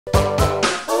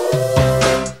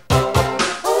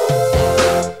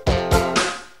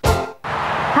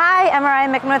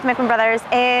Mickman with Mickman Brothers,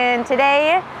 and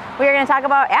today we are going to talk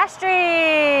about ash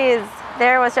trees.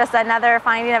 There was just another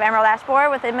finding of emerald ash borer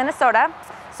within Minnesota,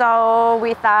 so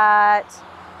we thought,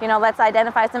 you know, let's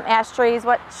identify some ash trees.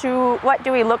 What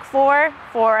do we look for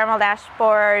emerald ash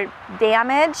borer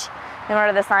damage, and what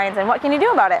are the signs, and what can you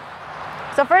do about it?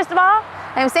 So first of all,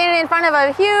 I'm standing in front of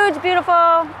a huge, beautiful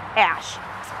ash.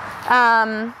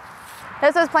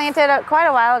 This was planted quite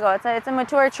a while ago. It's a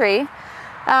mature tree.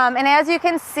 And as you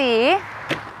can see,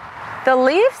 the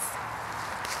leaves,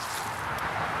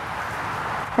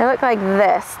 they look like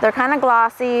this. They're kind of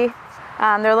glossy.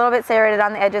 They're a little bit serrated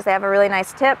on the edges. They have a really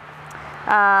nice tip.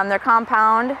 They're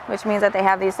compound, which means that they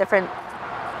have these different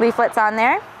leaflets on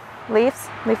there.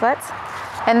 Leaflets.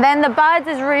 And then the buds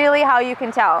is really how you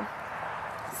can tell.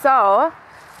 So,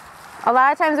 a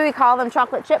lot of times we call them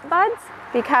chocolate chip buds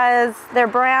because they're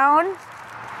brown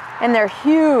and they're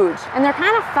huge and they're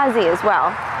kind of fuzzy as well.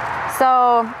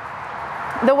 So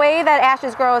the way that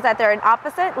ashes grow is that they're an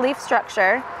opposite leaf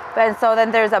structure, but so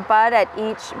then there's a bud at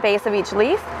each base of each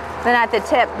leaf. Then at the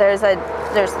tip there's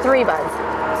 3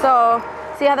 buds. So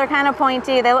see how they're kind of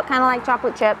pointy? They look kind of like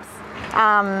chocolate chips.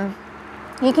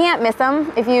 You can't miss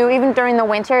them. Even during the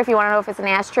winter, if you want to know if it's an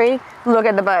ash tree, look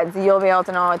at the buds. You'll be able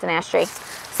to know it's an ash tree.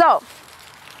 So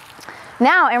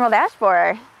now emerald ash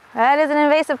borer. That is an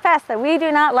invasive pest that we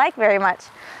do not like very much.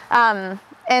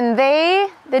 And the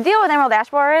deal with emerald ash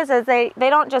borers is they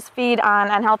don't just feed on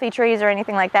unhealthy trees or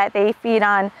anything like that. They feed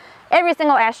on every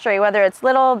single ash tree, whether it's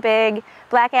little, big,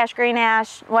 black ash, green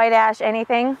ash, white ash,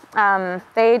 anything.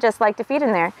 They just like to feed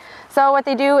in there. So what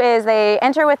they do is they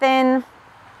enter within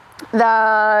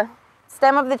the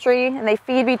stem of the tree and they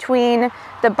feed between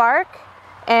the bark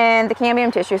and the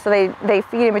cambium tissue. So they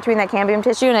feed in between that cambium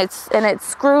tissue, and it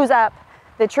screws up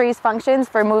the tree's functions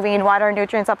for moving water and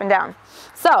nutrients up and down.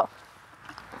 So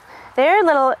they're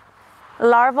little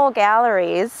larval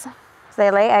galleries. So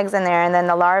they lay eggs in there and then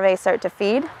the larvae start to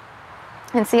feed.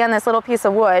 And see on this little piece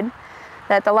of wood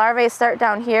that the larvae start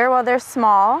down here while they're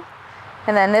small,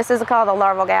 and then this is called a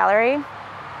larval gallery,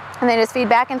 and they just feed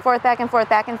back and forth, back and forth,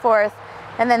 back and forth.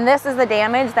 And then this is the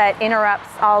damage that interrupts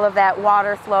all of that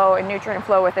water flow and nutrient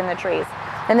flow within the trees.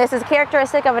 And this is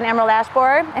characteristic of an emerald ash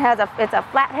borer. It's a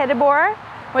flat-headed borer,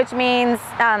 which means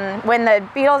when the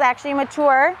beetles actually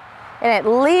mature and it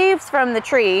leaves from the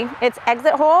tree, its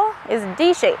exit hole is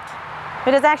D-shaped.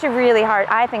 It is actually really hard.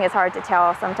 I think it's hard to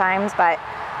tell sometimes, but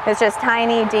it's just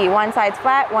tiny D. One side's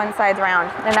flat, one side's round.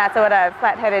 And that's what a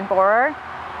flat-headed borer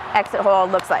exit hole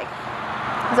looks like.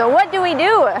 So what do we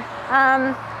do?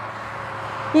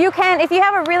 You can, if you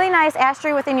have a really nice ash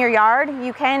tree within your yard,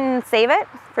 you can save it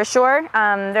for sure.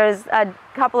 There's a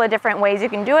couple of different ways you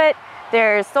can do it.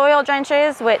 There's soil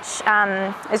drenches, which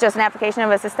is just an application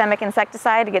of a systemic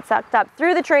insecticide to get sucked up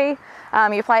through the tree.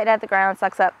 You apply it at the ground,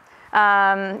 sucks up.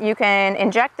 You can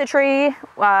inject the tree.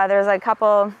 There's a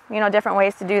couple, different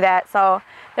ways to do that. So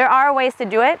there are ways to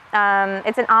do it.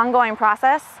 It's an ongoing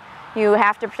process. You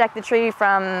have to protect the tree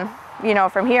from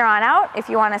here on out if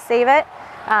you want to save it.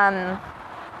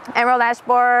 Emerald ash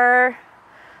borer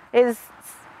is,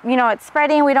 it's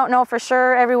spreading. We don't know for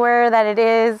sure everywhere that it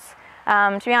is.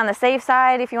 To be on the safe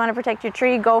side, if you want to protect your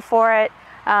tree, go for it.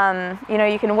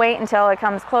 You can wait until it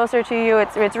comes closer to you.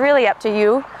 It's really up to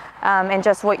you and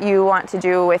just what you want to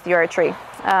do with your tree.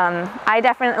 I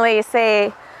definitely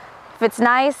say if it's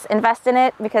nice, invest in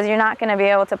it, because you're not going to be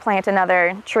able to plant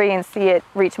another tree and see it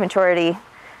reach maturity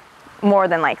more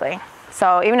than likely.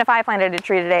 So even if I planted a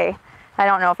tree today, I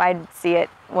don't know if I'd see it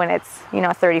when it's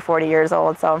 30, 40 years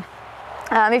old. So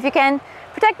if you can,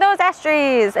 protect those ash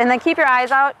trees and then keep your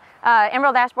eyes out.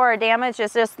 Emerald ash borer damage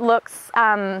just looks,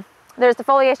 there's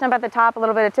defoliation up at the top, a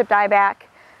little bit of tipped eye back,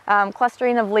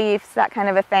 clustering of leaves, that kind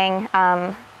of a thing.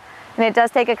 And it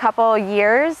does take a couple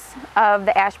years of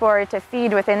the ash borer to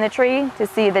feed within the tree to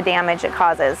see the damage it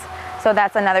causes. So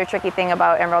that's another tricky thing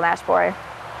about emerald ash borer.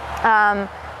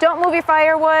 Don't move your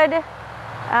firewood.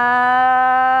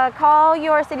 Call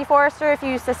your city forester if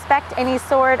you suspect any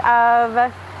sort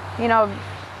of,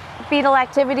 beetle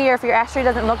activity, or if your ash tree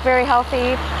doesn't look very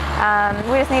healthy.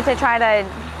 We just need to try to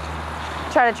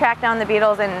track down the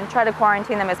beetles and try to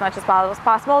quarantine them as much as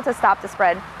possible to stop the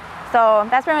spread. So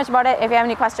that's pretty much about it. If you have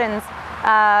any questions,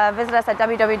 visit us at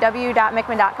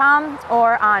www.mickman.com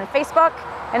or on Facebook,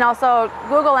 and also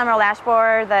Google emerald ash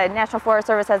borer. The National Forest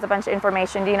Service has a bunch of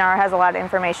information. DNR has a lot of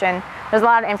information. There's a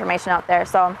lot of information out there.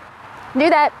 So do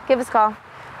that. Give us a call.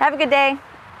 Have a good day.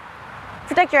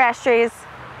 Protect your ash trees.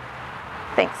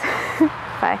 Thanks.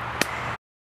 Bye.